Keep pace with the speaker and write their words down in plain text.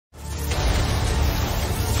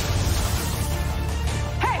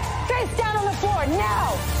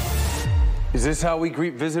Is this how we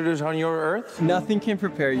greet visitors on your Earth? Nothing can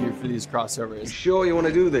prepare you for these crossovers. You sure you want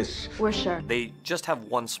to do this? We're sure. They just have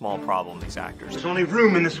one small problem, these actors. There's only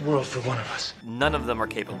room in this world for one of us. None of them are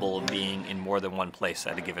capable of being in more than one place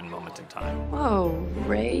at a given moment in time. Whoa,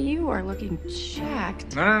 Ray, you are looking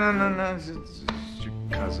jacked. No. It's your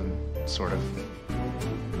cousin, sort of.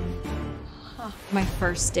 My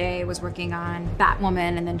first day was working on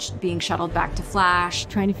Batwoman and then being shuttled back to Flash.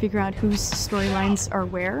 Trying to figure out whose storylines are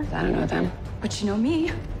where. I don't know them. But you know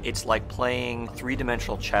me. It's like playing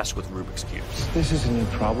three-dimensional chess with Rubik's Cubes. This is a new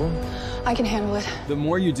problem. I can handle it. The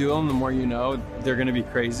more you do them, the more you know they're gonna be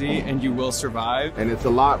crazy and you will survive. And it's a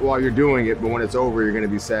lot while you're doing it, but when it's over, you're gonna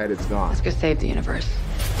be sad it's gone. Let's go save the universe.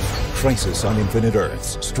 Crisis on Infinite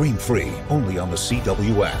Earths. Stream free only on the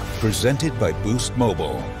CW app. Presented by Boost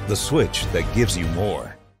Mobile. The switch that gives you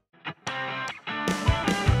more.